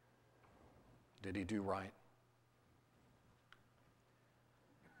 Did he do right?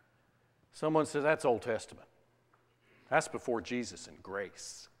 Someone says, that's Old Testament. That's before Jesus and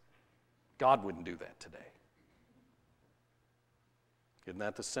grace. God wouldn't do that today. Isn't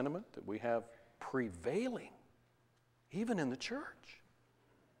that the sentiment that we have prevailing, even in the church?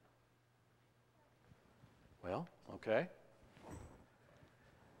 Well, okay.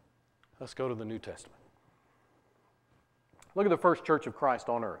 Let's go to the New Testament. Look at the first church of Christ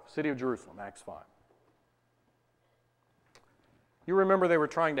on earth, city of Jerusalem, Acts 5. You remember they were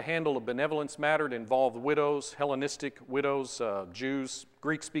trying to handle a benevolence matter that involved widows, Hellenistic widows, Jews,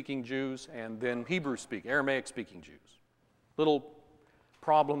 Greek-speaking Jews, and then Hebrew-speaking, Aramaic-speaking Jews. Little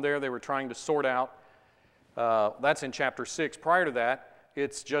problem there they were trying to sort out. That's in chapter 6. Prior to that,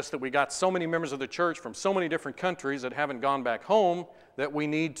 it's just that we got so many members of the church from so many different countries that haven't gone back home that we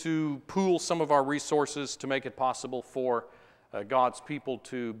need to pool some of our resources to make it possible for God's people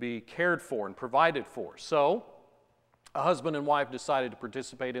to be cared for and provided for. So, a husband and wife decided to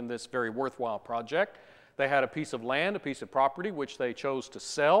participate in this very worthwhile project. They had a piece of land, a piece of property, which they chose to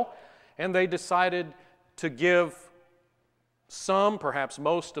sell, and they decided to give some, perhaps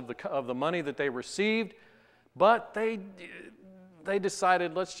most of the money that they received, but they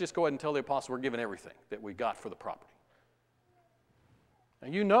decided, let's just go ahead and tell the apostle we're giving everything that we got for the property. Now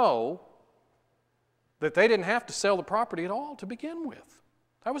you know that they didn't have to sell the property at all to begin with.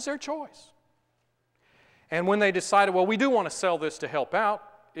 That was their choice. And when they decided, well, we do want to sell this to help out,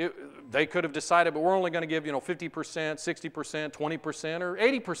 they could have decided, but we're only going to give, 50%, 60%, 20%, or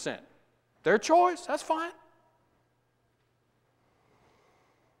 80%. Their choice, that's fine.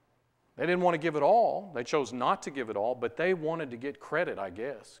 They didn't want to give it all. They chose not to give it all, but they wanted to get credit, I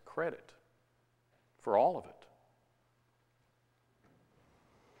guess, credit for all of it.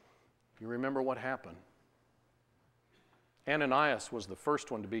 You remember what happened? Ananias was the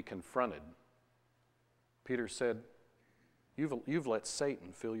first one to be confronted. Peter said, you've let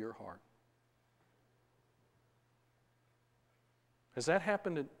Satan fill your heart. Has that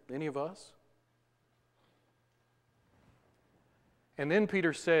happened to any of us? And then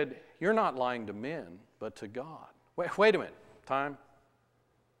Peter said, you're not lying to men, but to God. Wait a minute, time.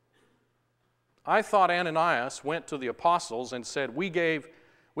 I thought Ananias went to the apostles and said, we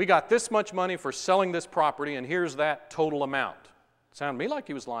got this much money for selling this property, and here's that total amount. It sounded to me like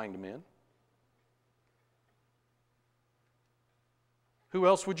he was lying to men. Who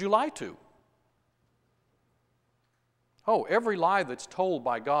else would you lie to? Oh, every lie that's told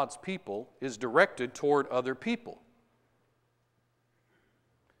by God's people is directed toward other people.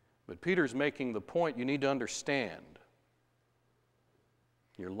 But Peter's making the point you need to understand.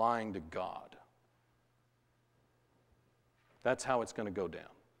 You're lying to God. That's how it's going to go down.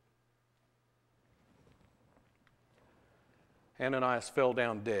 Ananias fell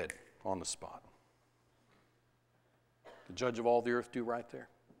down dead on the spot. The judge of all the earth do right there.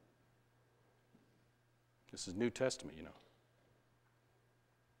 This is New Testament,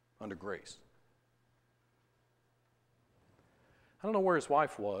 under grace. I don't know where his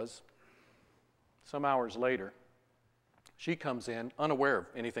wife was. Some hours later, she comes in unaware of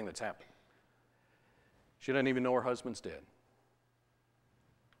anything that's happened. She doesn't even know her husband's dead.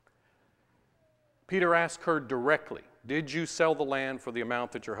 Peter asked her directly, did you sell the land for the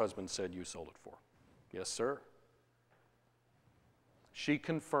amount that your husband said you sold it for? Yes, sir. She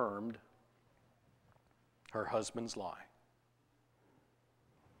confirmed her husband's lie.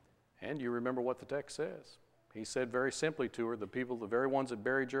 And you remember what the text says. He said very simply to her, the very ones that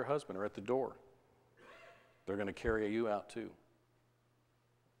buried your husband are at the door. They're going to carry you out too.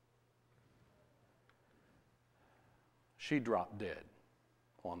 She dropped dead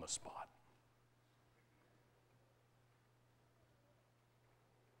on the spot.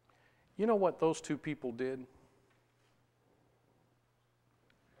 You know what those two people did?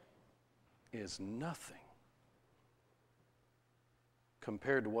 Is nothing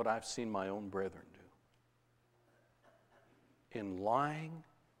compared to what I've seen my own brethren do. In lying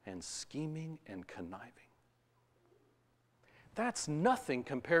and scheming and conniving. That's nothing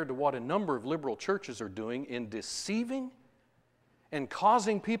compared to what a number of liberal churches are doing in deceiving and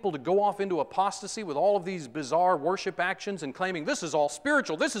causing people to go off into apostasy with all of these bizarre worship actions and claiming this is all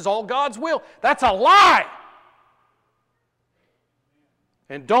spiritual, this is all God's will. That's a lie!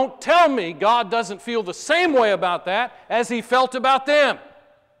 And don't tell me God doesn't feel the same way about that as He felt about them.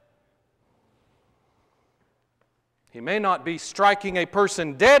 He may not be striking a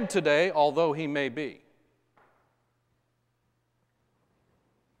person dead today, although He may be.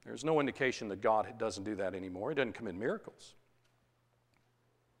 There's no indication that God doesn't do that anymore. He doesn't commit miracles.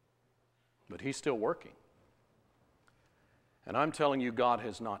 But He's still working. And I'm telling you, God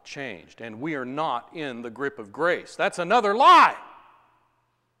has not changed. And we are not in the grip of grace. That's another lie.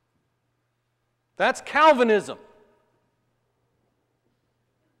 That's Calvinism.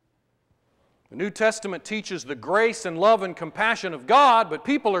 The New Testament teaches the grace and love and compassion of God, but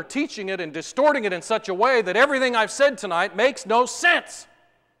people are teaching it and distorting it in such a way that everything I've said tonight makes no sense.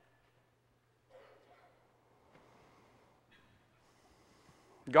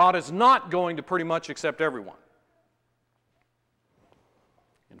 God is not going to pretty much accept everyone.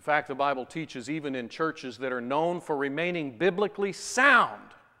 In fact, the Bible teaches even in churches that are known for remaining biblically sound,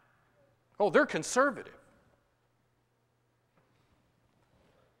 oh, they're conservative.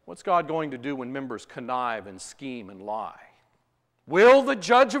 What's God going to do when members connive and scheme and lie? Will the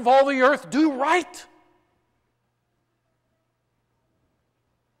judge of all the earth do right?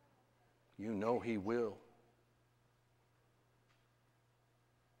 You know He will.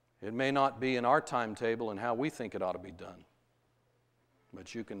 It may not be in our timetable and how we think it ought to be done,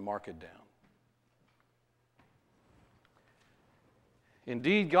 but you can mark it down.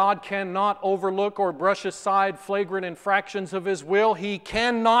 Indeed, God cannot overlook or brush aside flagrant infractions of His will. He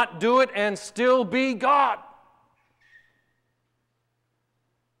cannot do it and still be God.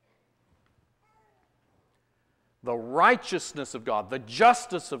 The righteousness of God, the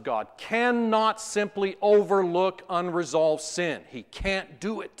justice of God, cannot simply overlook unresolved sin. He can't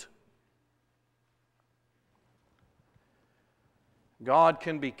do it. God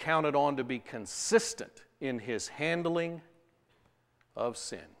can be counted on to be consistent in His handling of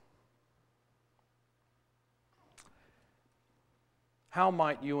sin. How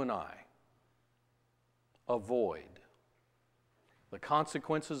might you and I avoid the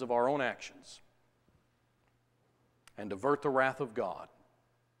consequences of our own actions and divert the wrath of God?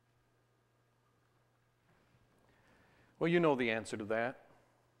 Well, you know the answer to that.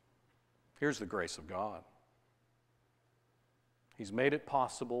 Here's the grace of God. He's made it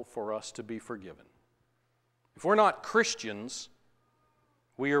possible for us to be forgiven. If we're not Christians,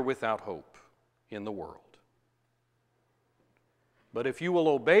 we are without hope in the world. But if you will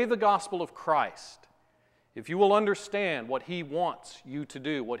obey the gospel of Christ, if you will understand what He wants you to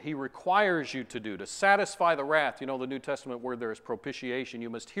do, what He requires you to do to satisfy the wrath, you know the New Testament word there is propitiation. You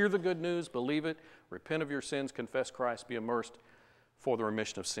must hear the good news, believe it, repent of your sins, confess Christ, be immersed for the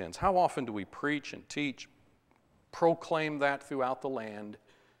remission of sins. How often do we preach and teach, proclaim that throughout the land,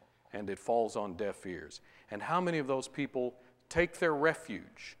 and it falls on deaf ears? And how many of those people take their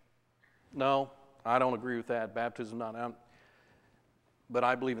refuge? No, I don't agree with that. Baptism, not. But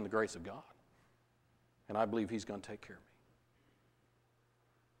I believe in the grace of God. And I believe He's going to take care of me.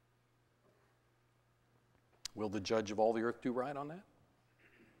 Will the judge of all the earth do right on that?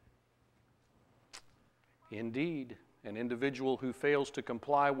 Indeed, an individual who fails to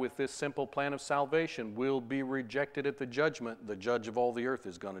comply with this simple plan of salvation will be rejected at the judgment. The judge of all the earth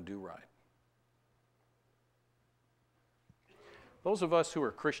is going to do right. Those of us who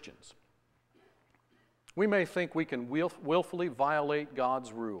are Christians, we may think we can willfully violate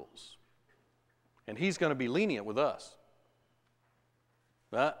God's rules, and He's going to be lenient with us.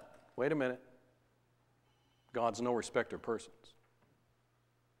 But, wait a minute. God's no respecter of persons.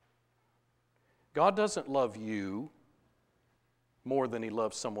 God doesn't love you more than He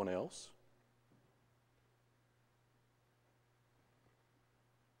loves someone else.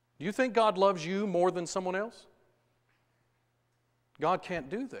 Do you think God loves you more than someone else? God can't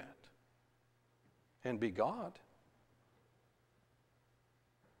do that and be God.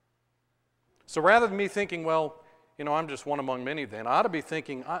 So rather than me thinking, well, you know, I'm just one among many then, I ought to be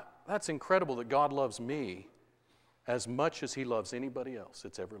thinking, that's incredible that God loves me as much as He loves anybody else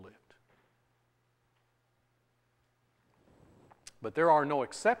that's ever lived. But there are no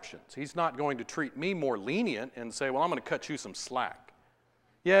exceptions. He's not going to treat me more lenient and say, well, I'm going to cut you some slack.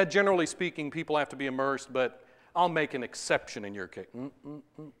 Yeah, generally speaking, people have to be immersed, but I'll make an exception in your case.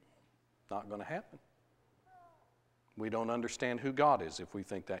 Not going to happen. We don't understand who God is if we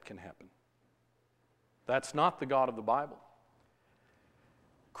think that can happen. That's not the God of the Bible.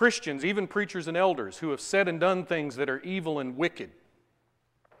 Christians, even preachers and elders who have said and done things that are evil and wicked,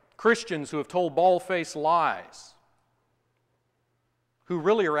 Christians who have told bald-faced lies, who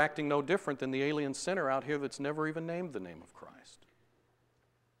really are acting no different than the alien sinner out here that's never even named the name of Christ.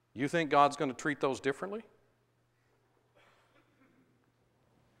 You think God's going to treat those differently?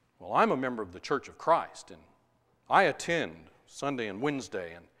 Well, I'm a member of the Church of Christ, and I attend Sunday and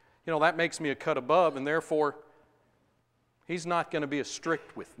Wednesday, and you know, that makes me a cut above, and therefore, He's not going to be as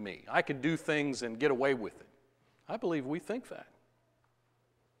strict with me. I could do things and get away with it. I believe we think that.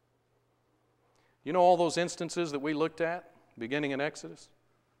 You know all those instances that we looked at, beginning in Exodus?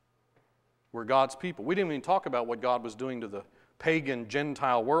 We're God's people. We didn't even talk about what God was doing to the pagan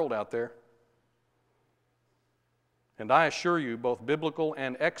Gentile world out there. And I assure you, both biblical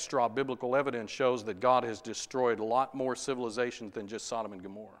and extra-biblical evidence shows that God has destroyed a lot more civilizations than just Sodom and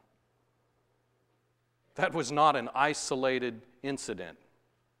Gomorrah. That was not an isolated incident.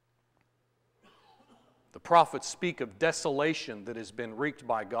 The prophets speak of desolation that has been wreaked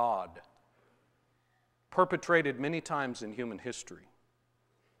by God, perpetrated many times in human history.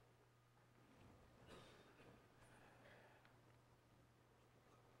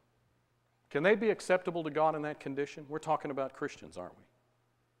 Can they be acceptable to God in that condition? We're talking about Christians, aren't we?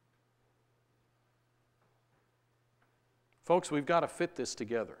 Folks, we've got to fit this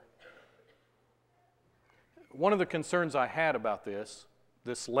together. One of the concerns I had about this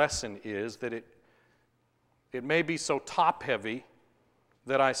lesson is that it may be so top-heavy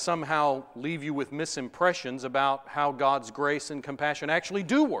that I somehow leave you with misimpressions about how God's grace and compassion actually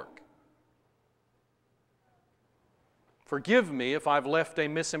do work. Forgive me if I've left a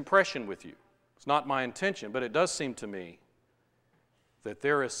misimpression with you. It's not my intention, but it does seem to me that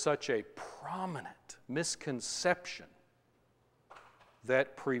there is such a prominent misconception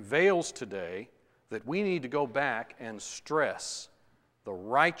that prevails today that we need to go back and stress the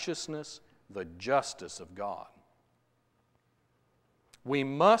righteousness, the justice of God. We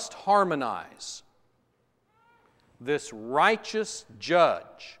must harmonize this righteous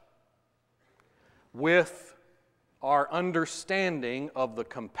judge with our understanding of the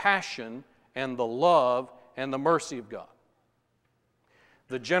compassion and the love and the mercy of God.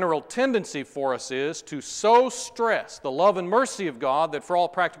 The general tendency for us is to so stress the love and mercy of God that for all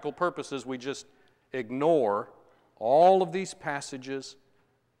practical purposes we just ignore all of these passages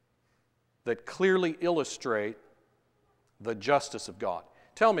that clearly illustrate the justice of God.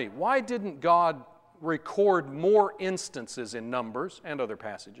 Tell me, why didn't God record more instances in Numbers and other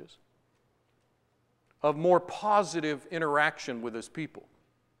passages of more positive interaction with His people?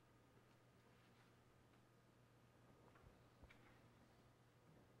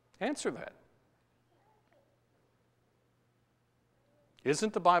 Answer that.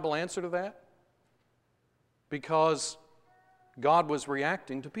 Isn't the Bible answer to that? Because God was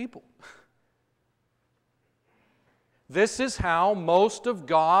reacting to people. This is how most of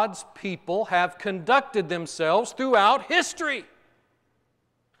God's people have conducted themselves throughout history.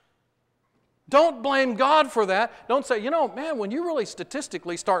 Don't blame God for that. Don't say, man, when you really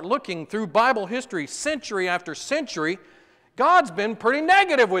statistically start looking through Bible history century after century, God's been pretty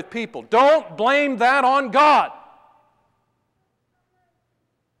negative with people. Don't blame that on God.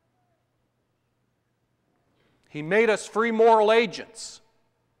 He made us free moral agents.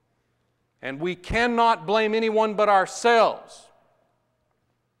 And we cannot blame anyone but ourselves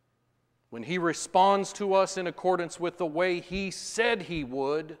when He responds to us in accordance with the way He said He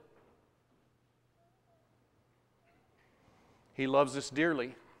would. He loves us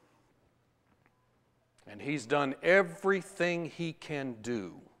dearly. And He's done everything He can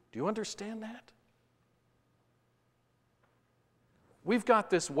do. Do you understand that? We've got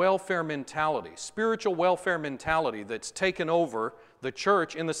this welfare mentality, spiritual welfare mentality that's taken over the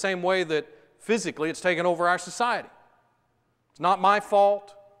church in the same way that physically it's taken over our society. It's not my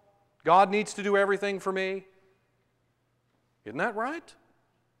fault. God needs to do everything for me. Isn't that right?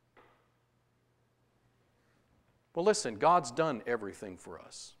 Well, listen, God's done everything for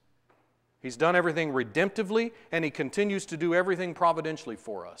us. He's done everything redemptively, and He continues to do everything providentially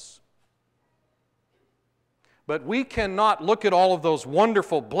for us. But we cannot look at all of those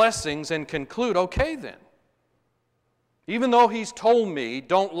wonderful blessings and conclude, okay then, even though He's told me,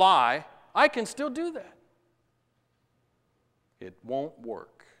 don't lie, I can still do that. It won't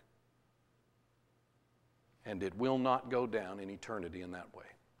work. And it will not go down in eternity in that way.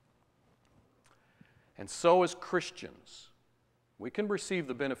 And so as Christians, we can receive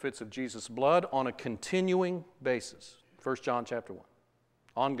the benefits of Jesus' blood on a continuing basis. 1 John chapter 1.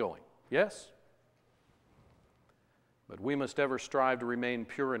 Ongoing. Yes? But we must ever strive to remain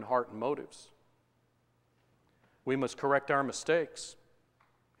pure in heart and motives. We must correct our mistakes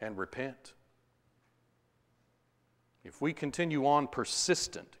and repent. If we continue on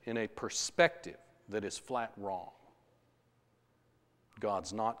persistent in a perspective that is flat wrong,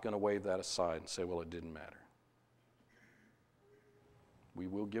 God's not going to wave that aside and say, well, it didn't matter. We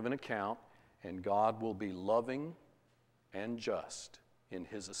will give an account, and God will be loving and just in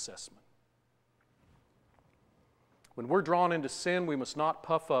His assessment. When we're drawn into sin, we must not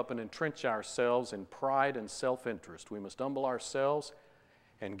puff up and entrench ourselves in pride and self-interest. We must humble ourselves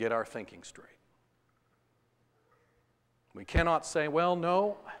and get our thinking straight. We cannot say, well,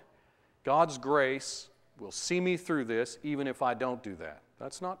 no, God's grace will see me through this even if I don't do that.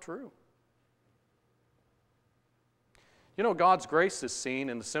 That's not true. You know, God's grace is seen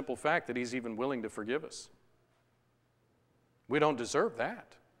in the simple fact that He's even willing to forgive us. We don't deserve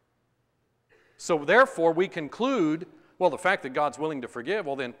that. So therefore, we conclude, well, the fact that God's willing to forgive,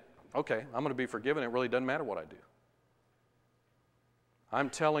 well then, okay, I'm going to be forgiven. It really doesn't matter what I do. I'm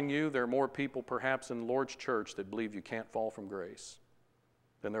telling you, there are more people perhaps in the Lord's church that believe you can't fall from grace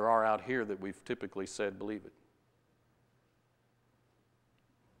than there are out here that we've typically said believe it.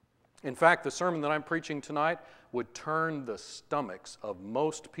 In fact, the sermon that I'm preaching tonight would turn the stomachs of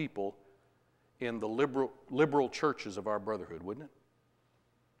most people in the liberal churches of our brotherhood, wouldn't it?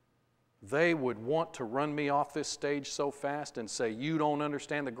 They would want to run me off this stage so fast and say, you don't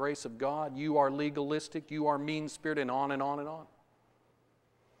understand the grace of God, you are legalistic, you are mean-spirited, and on and on and on.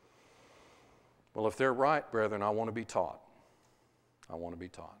 Well, if they're right, brethren, I want to be taught. I want to be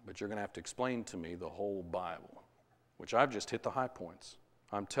taught. But you're going to have to explain to me the whole Bible, which I've just hit the high points.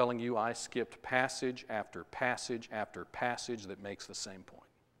 I'm telling you, I skipped passage after passage after passage that makes the same point.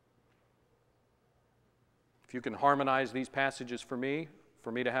 If you can harmonize these passages for me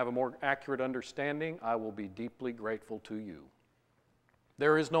to have a more accurate understanding, I will be deeply grateful to you.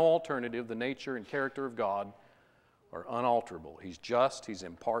 There is no alternative. The nature and character of God are unalterable. He's just, He's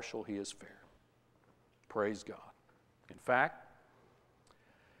impartial, He is fair. Praise God. In fact,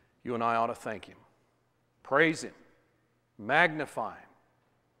 you and I ought to thank Him, praise Him, magnify Him,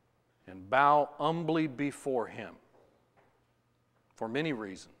 and bow humbly before Him for many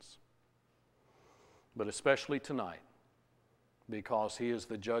reasons, but especially tonight, because He is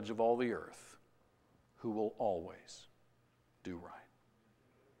the judge of all the earth, who will always do right.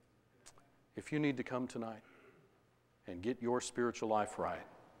 If you need to come tonight and get your spiritual life right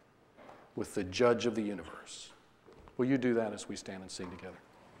with the judge of the universe, will you do that as we stand and sing together?